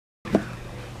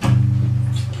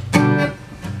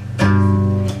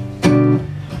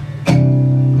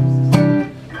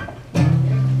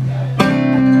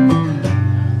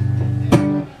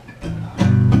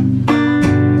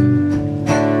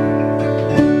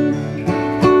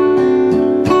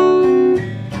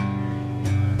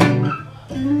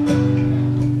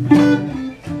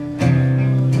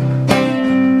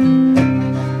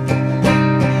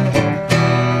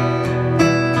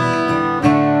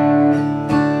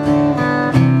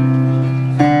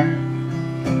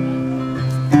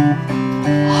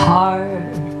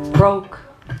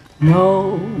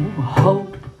no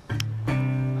hope,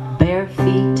 bare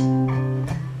feet,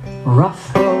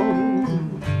 rough road,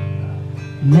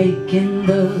 making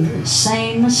the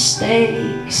same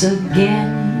mistakes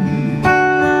again.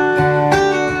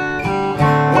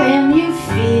 When you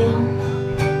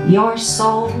feel your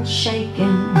soul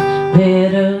shaking,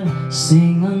 better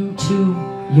sing unto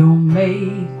your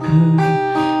Maker.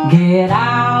 Get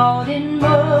out in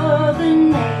Mother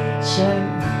Nature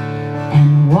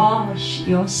and wash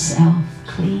yourself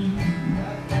clean.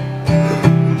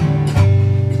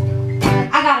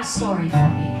 I got a story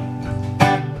for you.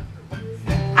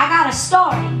 I got a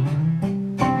story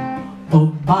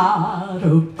about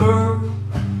a girl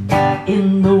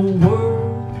in the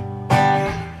world.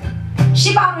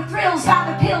 She bought her thrills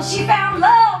by the pill. She found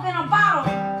love in a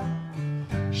bottle.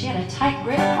 She had a tight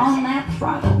grip on that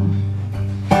throttle.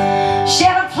 She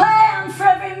had a plan for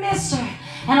every mister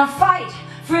and a fight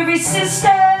for every sister.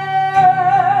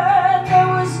 There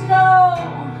was no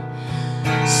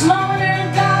slowing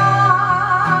her down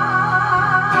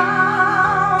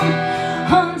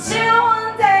until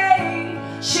one day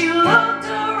she looked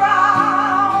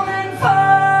around and fell.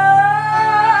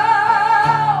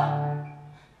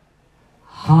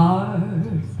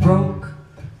 Heart broke,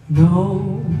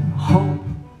 no hope,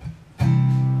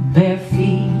 bare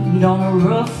feet on a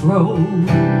rough road.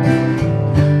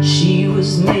 She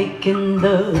was making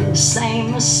the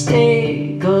same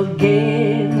mistake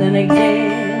again and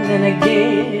again and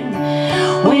again.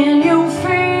 When you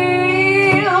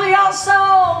feel your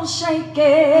soul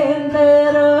shaking,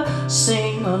 better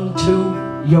sing unto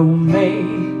your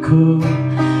Maker.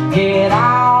 Get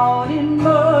out in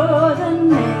Mother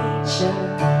Nature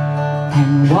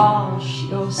and wash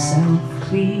yourself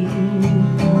clean.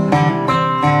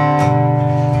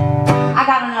 I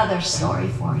got another story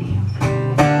for you.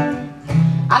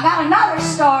 I got another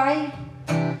story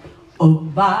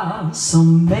about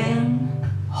some men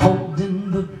holding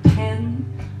the pen,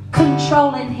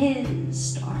 controlling his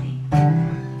story.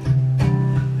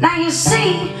 Now you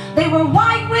see, they were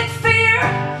white with fear,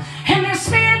 and their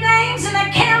smear names and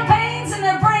their campaigns and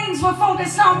their brains were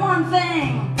focused on one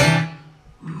thing: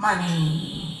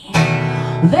 money.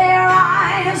 Their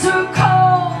eyes were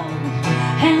cold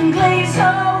and glazed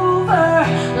over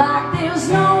like there's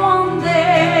no one there.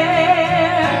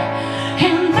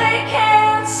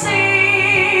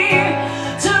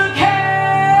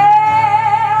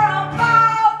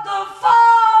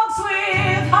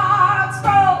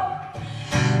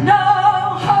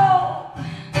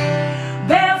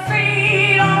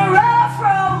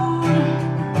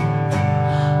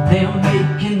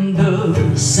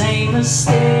 Same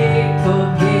mistake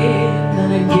again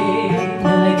and again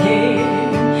and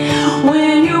again.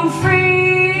 When you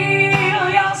feel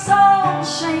your soul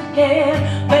shaking,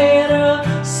 better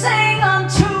sing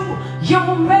unto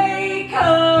your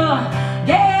Maker.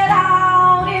 Get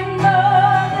out in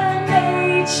Mother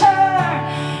Nature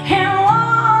and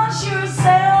wash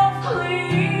yourself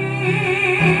clean.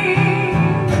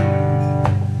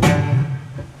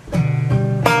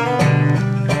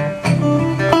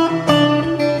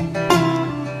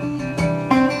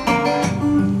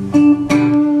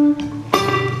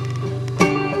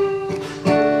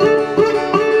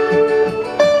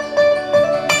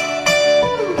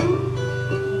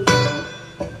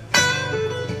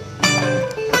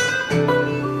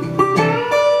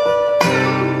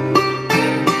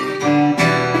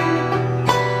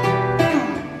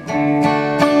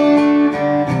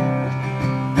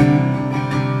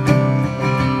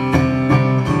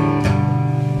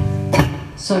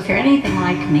 So if you're anything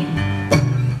like me,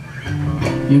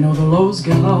 you know the lows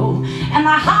get low and the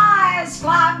highs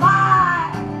fly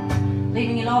by,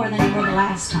 leaving you lower than you were the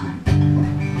last time.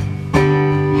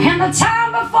 And the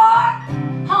time before,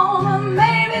 oh, well,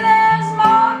 maybe there's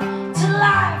more to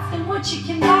life than what you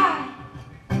can buy.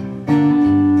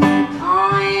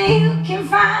 Only you can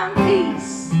find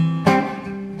peace.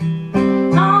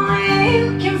 Only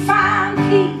you can find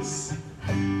peace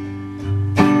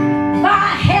by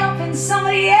helping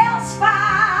somebody else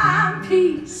find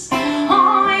peace.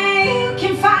 Only you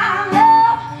can find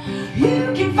love.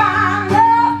 You can find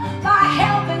love by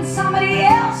helping somebody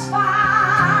else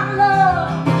find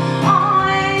love.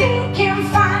 Only you can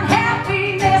find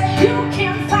happiness. You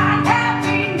can find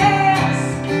happiness.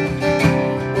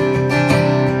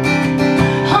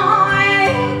 Only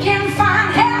you can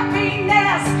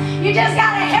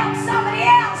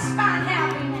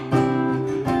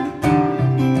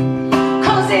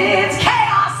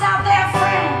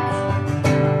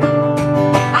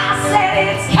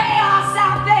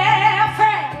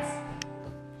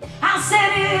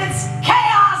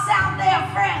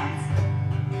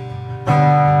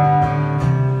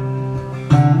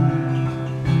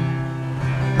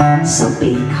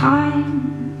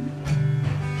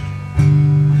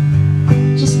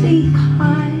be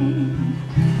kind.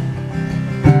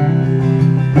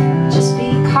 Just be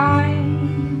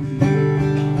kind.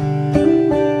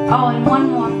 Oh, and one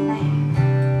more thing.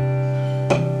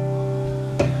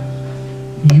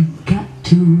 You've got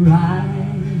to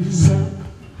rise up.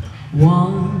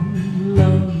 One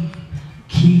love,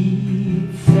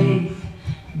 keep faith,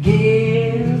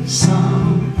 give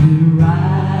something,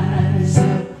 rise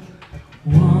up.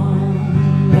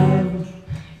 One love,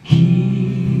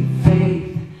 keep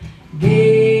faith,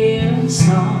 give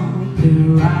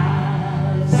something,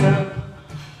 rise up.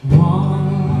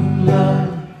 One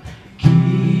love,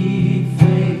 keep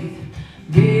faith,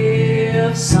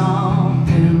 give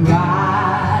something,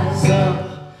 rise up.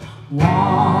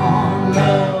 One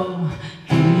love.